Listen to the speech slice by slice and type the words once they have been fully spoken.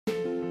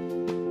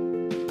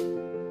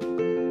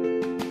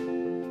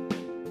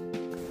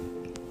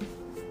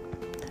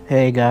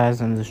Hey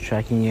guys, I'm just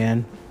checking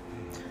in.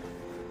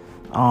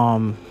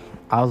 I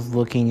was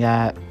looking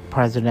at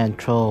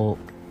presidential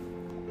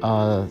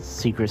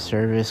Secret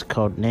Service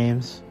code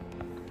names.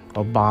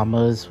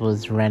 Obama's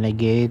was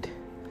Renegade.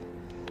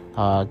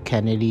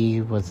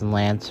 Kennedy was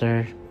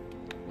Lancer.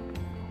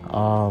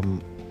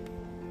 Donald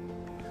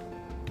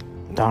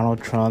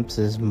Trump's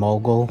is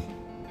Mogul.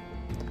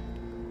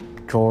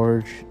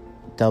 George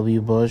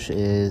W. Bush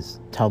is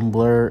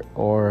Tumbler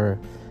or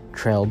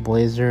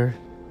Trailblazer.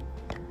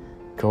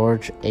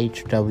 George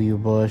H.W.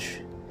 Bush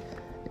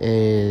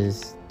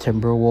is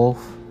Timberwolf.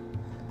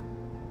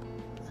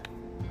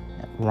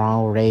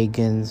 Ronald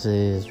Reagan's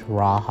is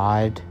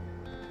Rawhide.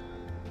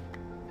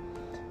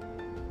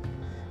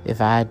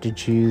 If I had to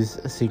choose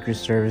a Secret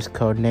Service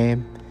code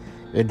name,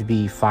 it would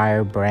be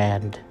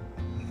Firebrand.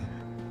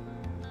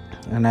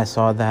 And I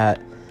saw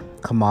that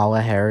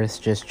Kamala Harris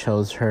just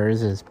chose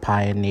hers as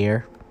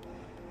Pioneer.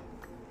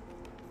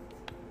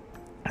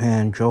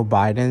 And Joe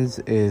Biden's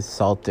is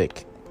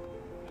Celtic.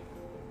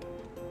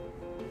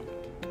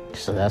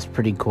 So that's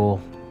pretty cool.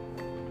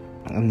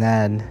 And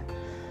then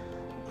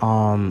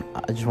I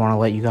just want to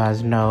let you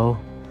guys know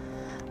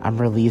I'm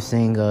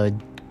releasing a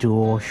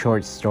dual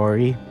short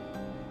story.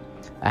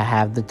 I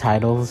have the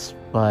titles,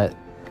 but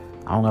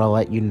I'm going to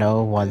let you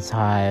know once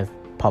I've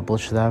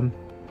published them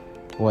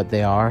what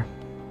they are.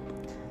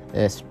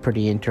 It's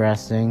pretty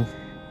interesting.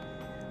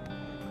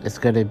 It's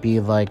going to be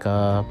like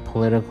a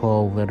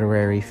political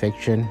literary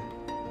fiction.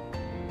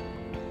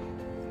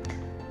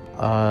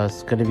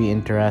 It's going to be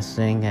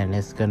interesting, and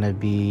it's going to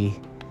be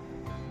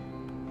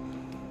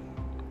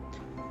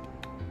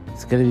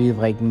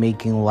like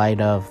making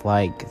light of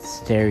like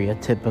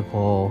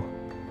stereotypical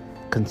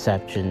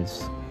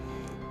conceptions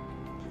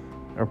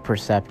or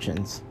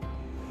perceptions.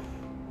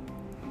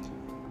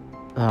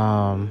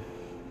 So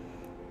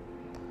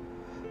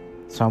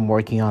I'm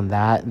working on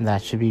that, and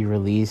that should be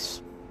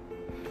released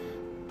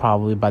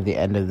probably by the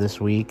end of this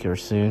week or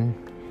soon.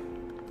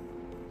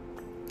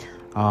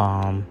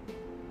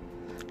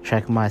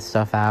 Check my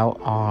stuff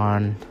out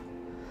on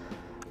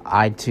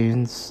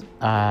iTunes.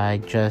 I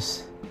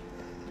just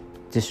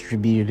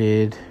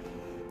distributed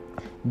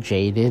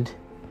Jaded.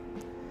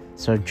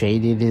 So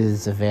Jaded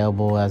is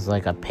available as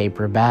like a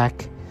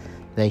paperback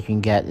that you can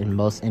get in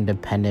most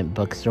independent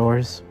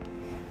bookstores.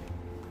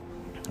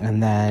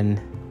 And then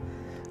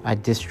I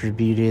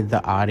distributed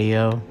the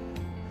audio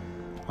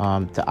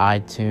to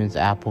iTunes,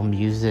 Apple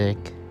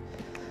Music,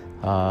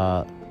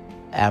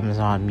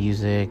 Amazon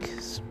Music,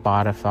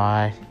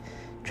 Spotify.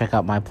 Check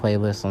out my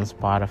playlist on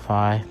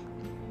Spotify.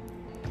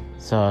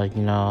 So,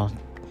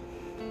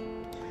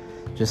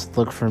 just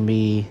look for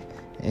me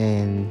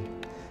in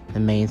the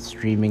main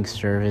streaming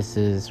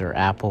services or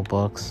Apple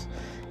Books.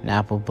 In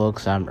Apple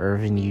Books, I'm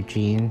Irvin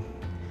Eugene.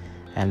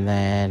 And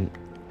then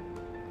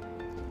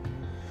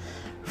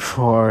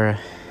for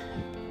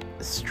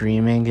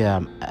streaming,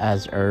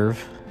 as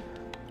Irv,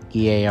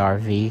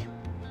 EARV.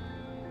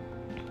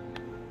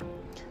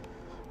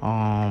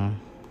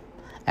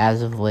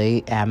 As of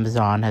late,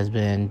 Amazon has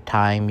been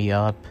tying me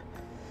up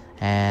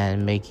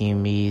and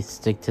making me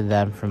stick to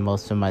them for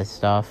most of my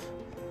stuff.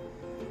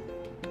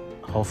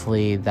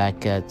 Hopefully that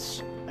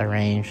gets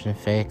arranged and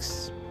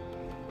fixed.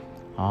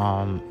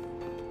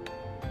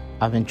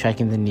 I've been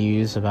checking the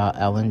news about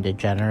Ellen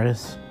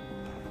DeGeneres.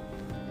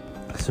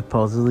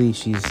 Supposedly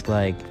she's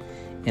like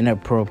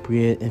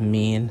inappropriate and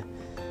mean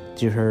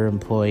to her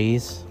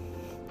employees.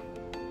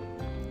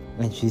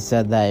 And she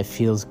said that it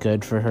feels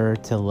good for her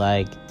to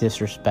like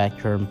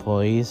disrespect her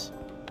employees.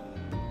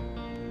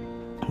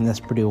 And that's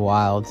pretty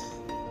wild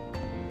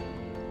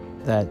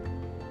that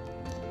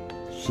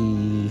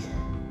she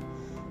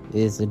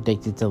is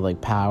addicted to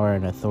like power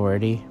and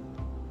authority.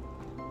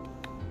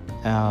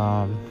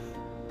 I've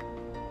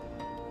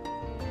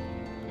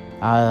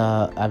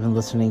been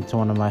listening to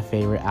one of my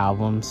favorite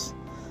albums,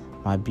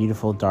 My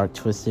Beautiful Dark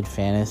Twisted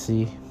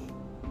Fantasy.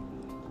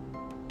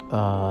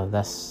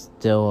 That's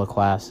still a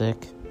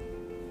classic.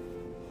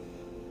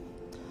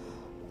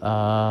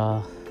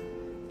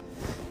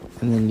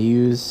 In the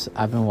news,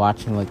 I've been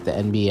watching like the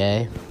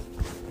NBA.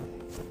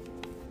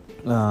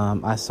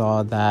 I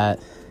saw that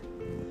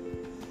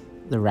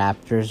the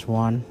Raptors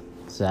won,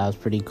 so that was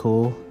pretty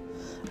cool.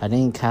 I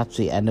didn't catch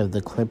the end of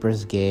the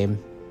Clippers game,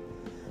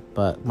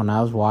 but when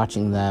I was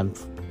watching them,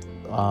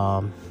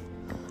 I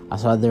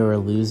saw they were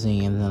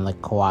losing, and then like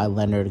Kawhi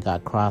Leonard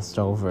got crossed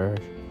over,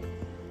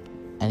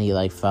 and he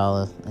like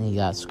fell and he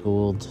got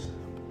schooled.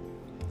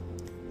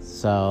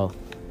 So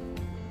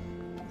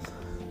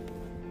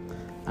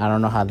I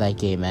don't know how that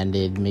game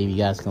ended. Maybe you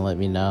guys can let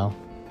me know.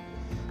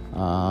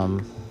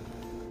 I'm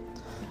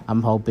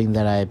hoping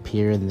that I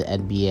appear in the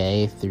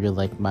NBA through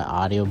like my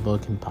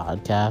audiobook and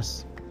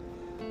podcast.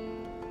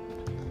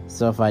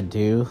 So if I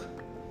do,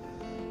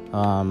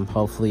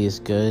 hopefully it's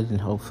good and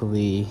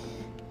hopefully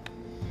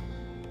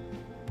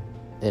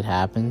it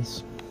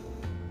happens.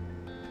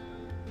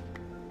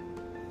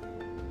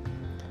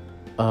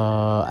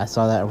 I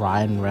saw that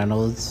Ryan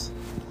Reynolds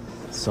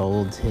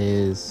sold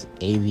his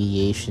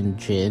aviation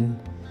gin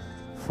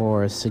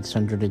for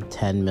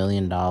 $610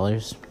 million.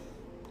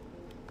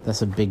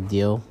 That's a big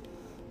deal.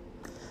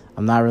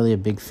 I'm not really a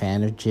big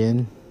fan of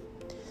gin.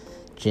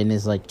 Gin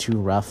is like too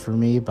rough for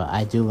me, but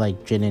I do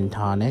like gin and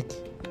tonic.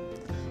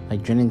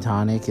 Like gin and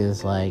tonic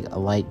is like a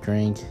light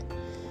drink.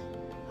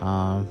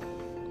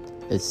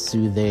 It's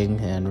soothing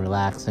and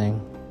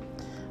relaxing.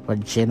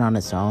 But gin on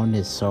its own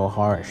is so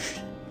harsh.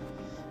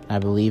 I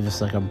believe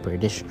it's like a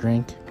British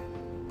drink.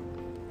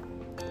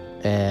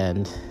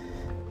 And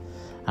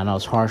I know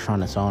it's harsh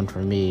on its own for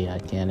me. I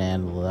can't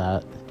handle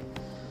that.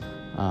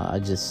 I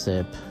just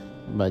sip.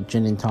 But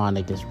gin and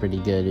tonic is pretty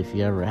good. If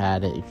you ever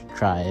had it, you should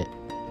try it.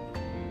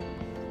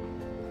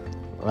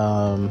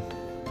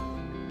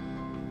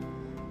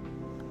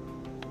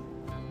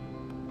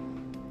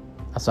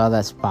 I saw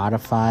that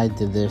Spotify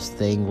did this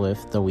thing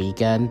with The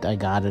Weeknd. I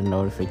got a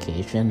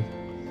notification.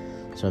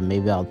 So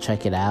maybe I'll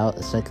check it out.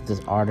 It's like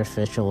this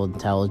artificial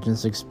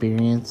intelligence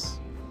experience.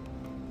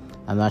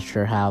 I'm not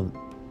sure how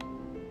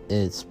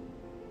it's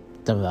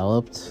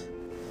developed.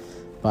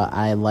 But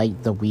I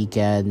like The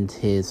Weeknd,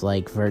 his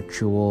like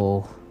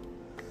virtual,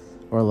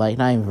 or like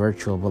not even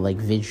virtual, but like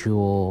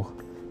visual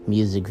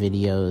music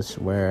videos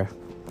where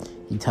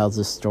he tells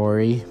a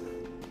story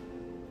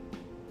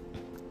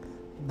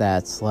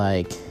that's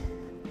like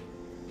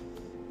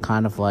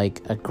kind of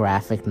like a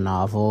graphic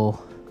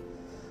novel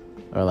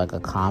or like a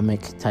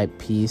comic type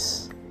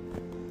piece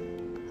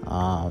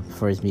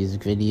for his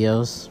music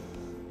videos.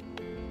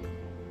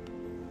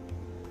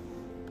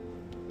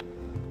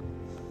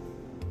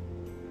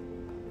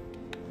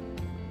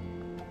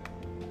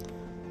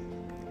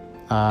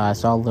 I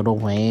saw Lil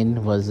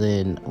Wayne was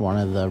in one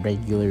of the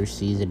regular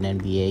season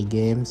NBA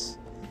games.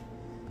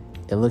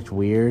 It looked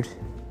weird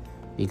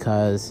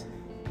because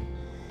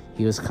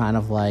he was kind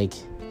of like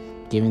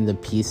giving the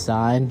peace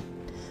sign,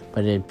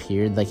 but it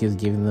appeared like he was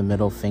giving the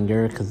middle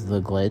finger because of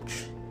the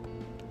glitch.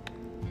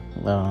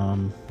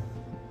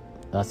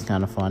 That's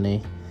kind of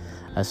funny.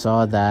 I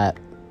saw that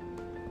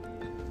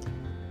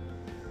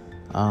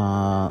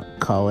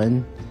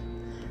Cohen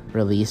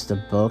released a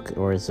book,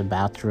 or is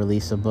about to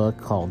release a book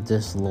called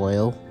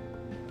Disloyal,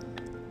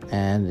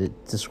 and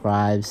it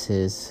describes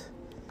his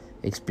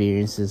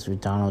experiences with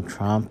Donald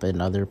Trump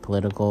and other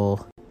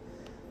political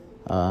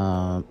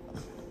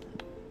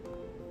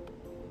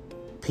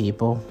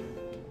people.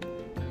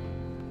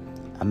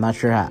 I'm not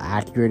sure how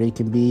accurate it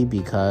can be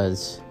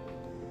because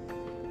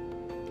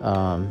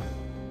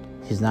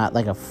he's not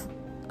like a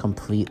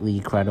completely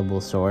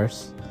credible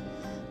source,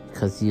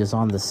 because he was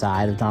on the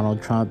side of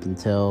Donald Trump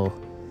until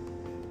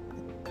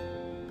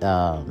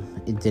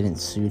it didn't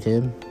suit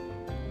him.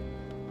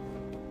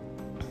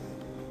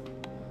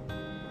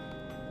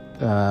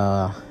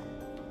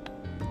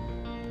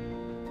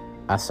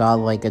 I saw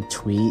like a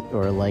tweet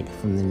or like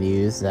from the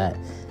news that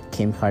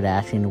Kim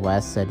Kardashian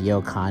West said,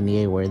 "Yo,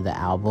 Kanye, where's the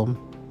album?"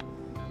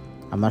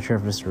 I'm not sure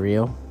if it's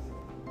real.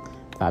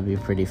 That'd be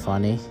pretty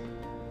funny.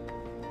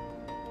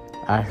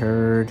 I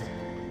heard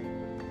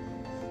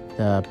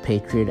the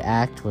Patriot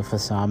Act with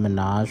Hassan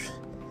Minaj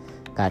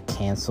got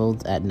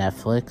canceled at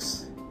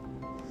Netflix.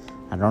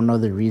 I don't know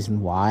the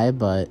reason why,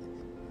 but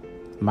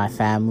my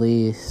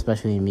family,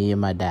 especially me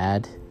and my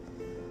dad,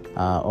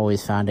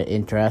 always found it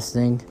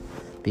interesting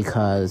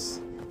because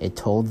it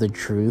told the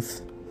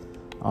truth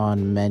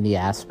on many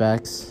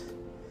aspects.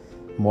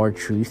 More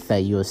truth that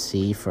you'll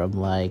see from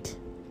like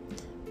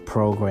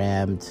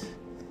programmed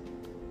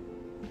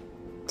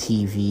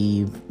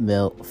TV,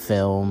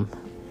 film,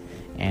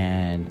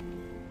 and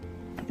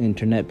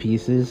internet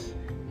pieces.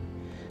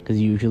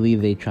 Because usually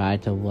they try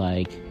to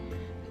like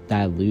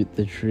dilute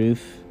the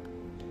truth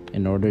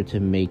in order to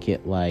make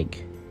it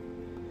like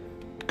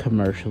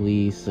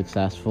commercially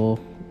successful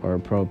or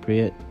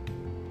appropriate.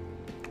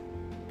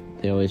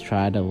 They always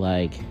try to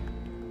like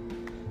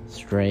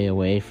stray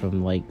away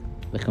from like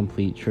the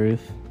complete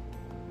truth,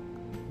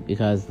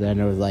 because then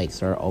it would like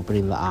start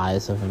opening the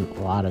eyes of a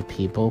lot of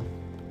people.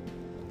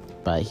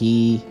 But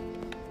he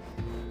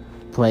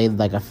played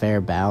like a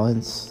fair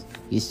balance.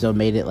 He still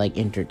made it like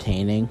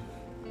entertaining.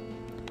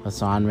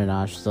 Hassan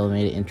Minaj still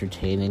made it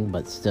entertaining,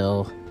 but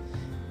still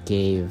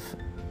gave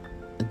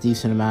a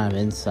decent amount of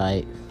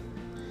insight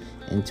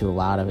into a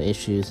lot of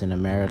issues in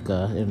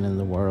America and in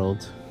the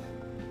world.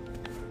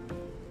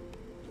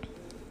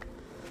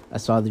 I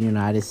saw the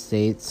United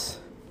States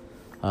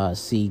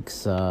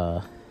seeks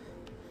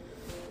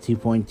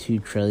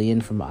 $2.2 trillion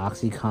from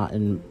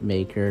OxyContin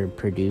maker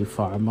Purdue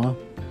Pharma.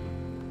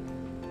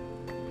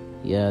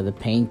 Yeah, the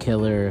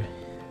painkiller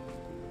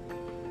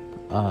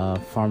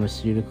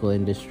pharmaceutical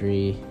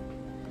industry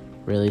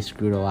really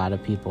screwed a lot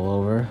of people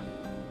over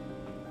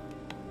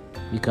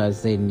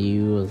because they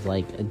knew it was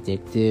like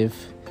addictive,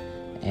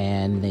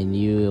 and they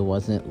knew it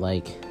wasn't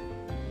like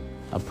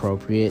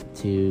appropriate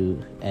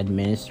to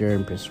administer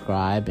and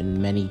prescribe in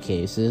many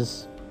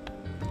cases,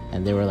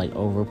 and they were like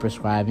over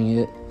prescribing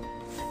it.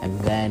 And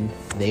then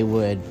they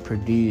would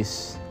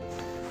produce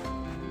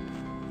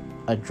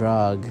a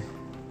drug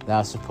that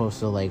was supposed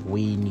to like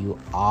wean you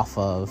off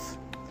of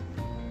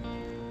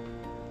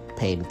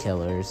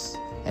painkillers,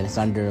 and it's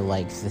under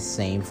like the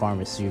same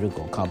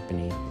pharmaceutical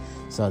company.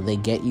 So they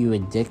get you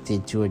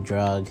addicted to a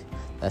drug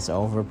that's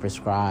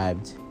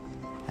overprescribed,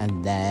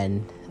 and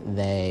then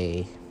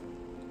they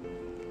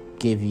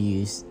give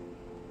you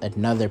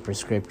another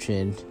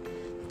prescription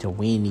to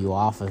wean you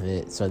off of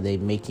it, so they're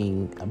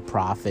making a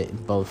profit in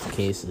both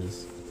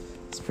cases.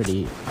 It's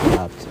pretty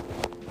corrupt.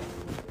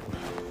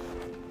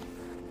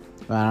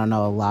 But I don't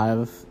know, a lot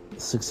of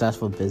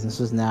successful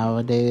businesses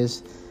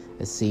nowadays,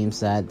 it seems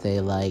that they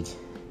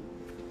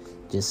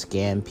just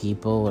scam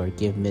people or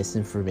give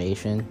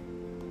misinformation,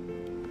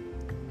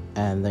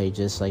 and they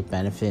just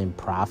benefit and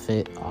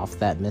profit off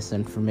that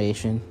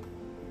misinformation.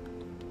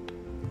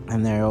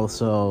 And they're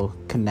also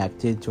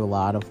connected to a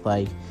lot of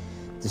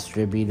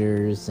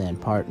distributors and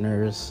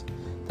partners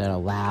that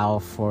allow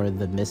for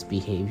the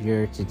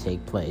misbehavior to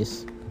take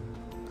place.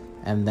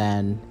 And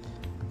then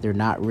they're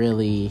not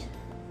really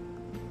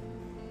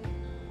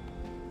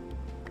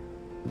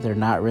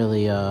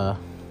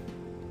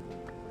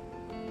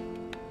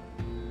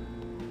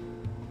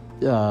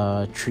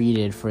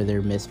treated for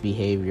their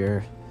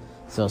misbehavior,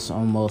 so it's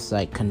almost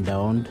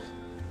condoned.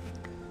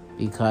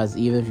 Because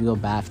even if you go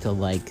back to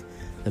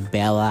the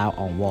bailout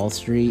on Wall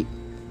Street,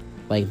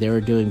 they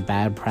were doing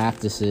bad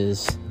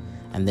practices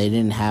and they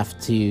didn't have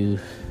to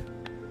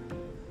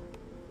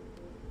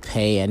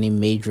pay any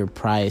major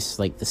price,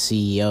 the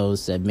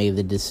CEOs that made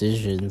the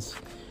decisions,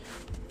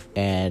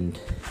 and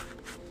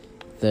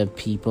the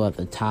people at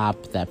the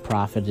top that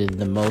profited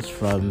the most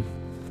from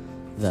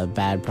the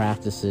bad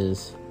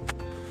practices.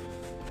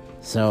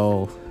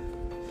 So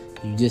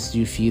you just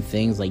do a few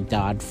things like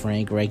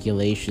Dodd-Frank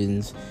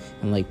regulations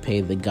and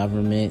pay the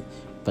government,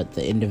 but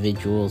the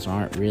individuals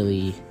aren't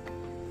really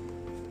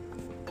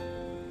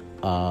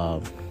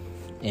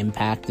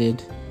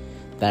impacted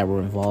that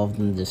were involved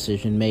in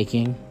decision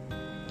making.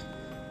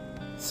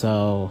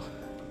 So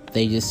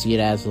they just see it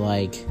as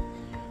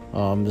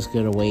I'm just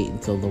gonna wait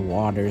until the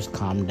waters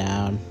calm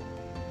down,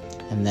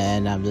 and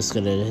then I'm just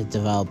gonna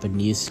develop a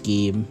new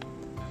scheme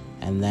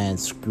and then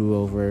screw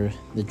over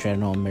the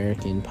general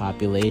American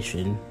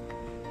population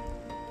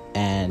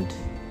and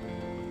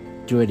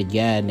do it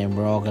again, and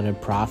we're all gonna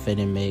profit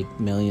and make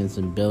millions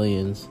and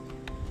billions,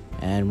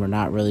 and we're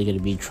not really gonna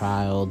be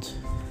trialed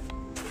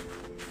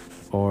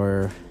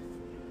or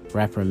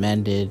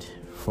reprimanded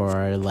for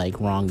our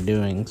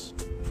wrongdoings.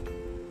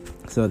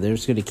 So they're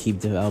just gonna keep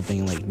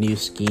developing new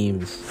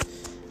schemes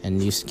and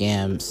new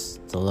scams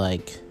to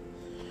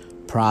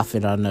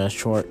profit on a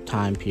short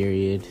time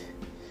period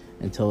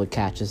until it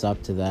catches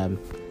up to them,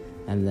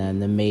 and then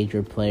the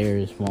major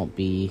players won't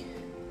be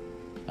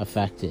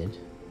affected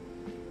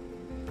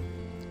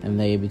and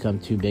they become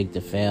too big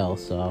to fail.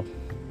 So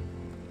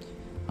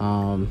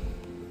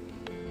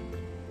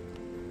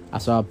I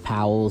saw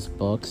Powell's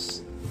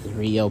Books is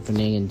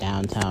reopening in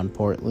downtown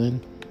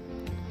Portland.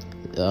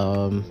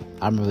 I'm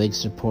a big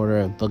supporter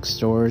of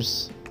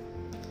bookstores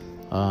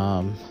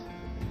because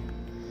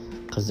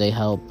they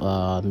help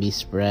me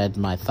spread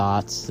my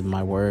thoughts and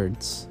my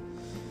words.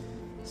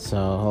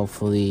 So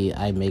hopefully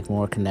I make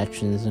more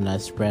connections and I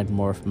spread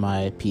more of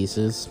my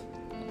pieces.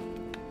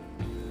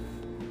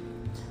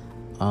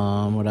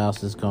 What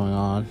else is going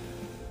on?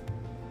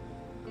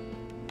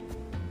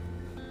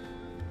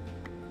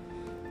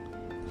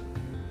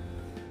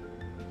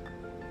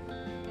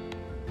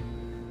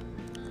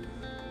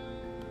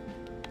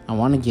 I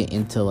want to get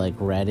into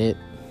Reddit,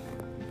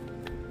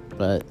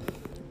 but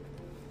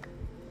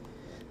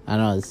I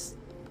know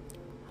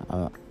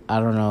I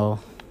don't know.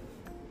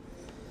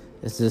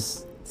 It's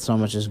just so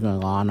much is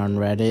going on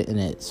Reddit, and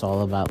it's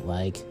all about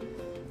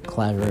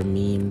clever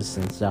memes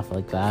and stuff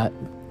like that.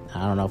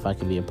 I don't know if I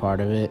could be a part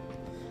of it,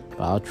 but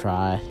I'll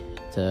try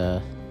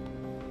to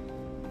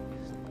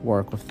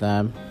work with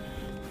them.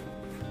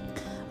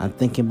 I'm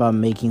thinking about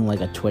making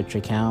a Twitch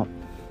account,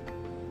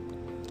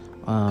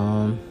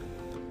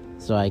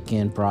 so I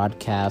can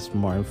broadcast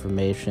more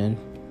information.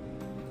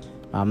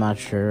 I'm not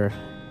sure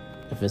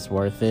if it's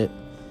worth it,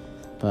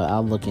 but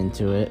I'll look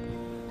into it.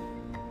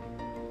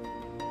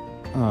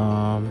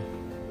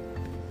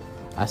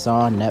 I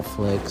saw on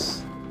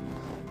Netflix,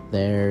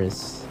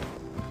 there's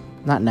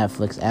not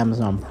Netflix,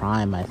 Amazon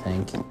Prime, I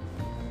think.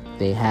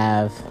 They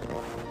have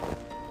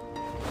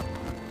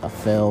a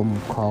film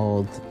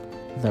called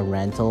The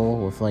Rental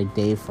with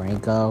Dave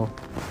Franco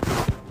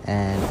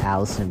and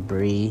Alison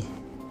Brie.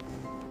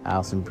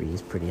 Alison Brie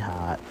is pretty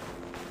hot.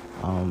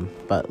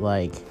 But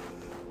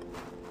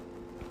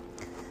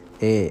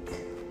it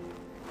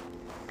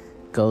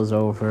goes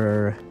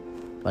over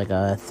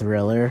a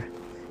thriller,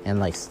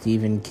 and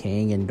Stephen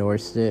King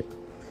endorsed it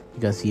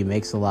because he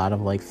makes a lot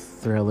of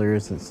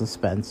thrillers and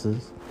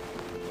suspenses.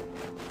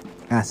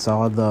 I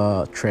saw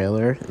the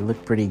trailer. It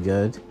looked pretty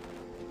good.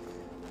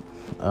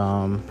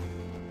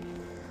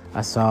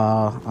 I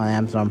saw on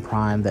Amazon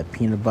Prime that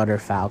Peanut Butter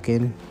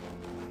Falcon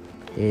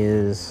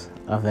is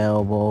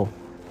available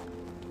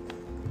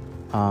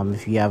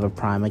if you have a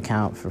Prime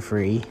account for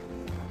free.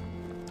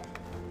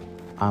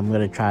 I'm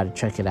gonna try to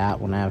check it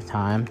out when I have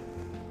time.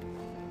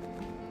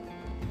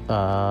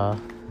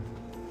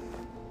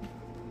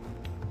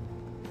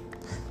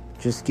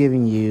 Just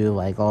giving you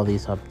all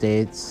these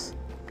updates,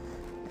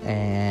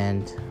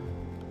 and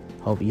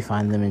Hope you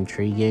find them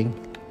intriguing,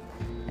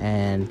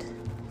 and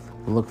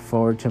look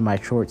forward to my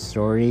short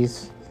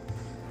stories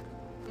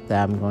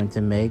that I'm going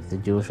to make, the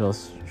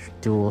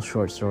dual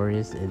short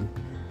stories, and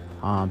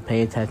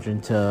pay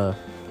attention to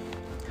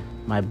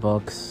my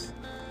books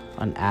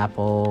on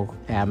Apple,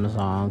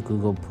 Amazon,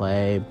 Google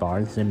Play,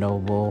 Barnes &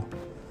 Noble,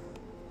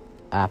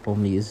 Apple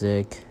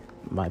Music,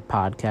 my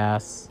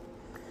podcasts.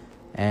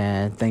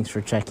 And thanks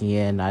for checking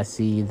in. I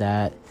see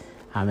that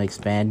I'm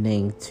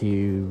expanding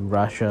to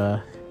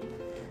Russia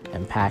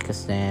and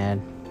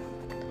Pakistan.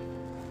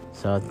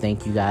 So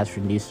thank you guys for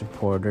new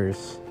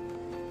supporters.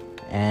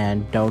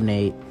 And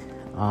donate.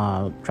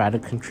 Try to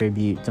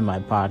contribute to my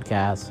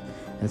podcast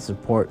and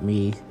support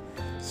me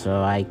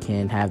so I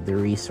can have the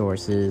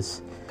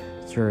resources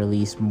to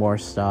release more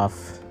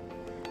stuff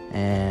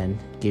and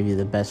give you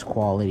the best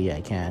quality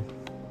I can.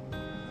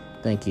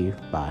 Thank you.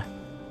 Bye.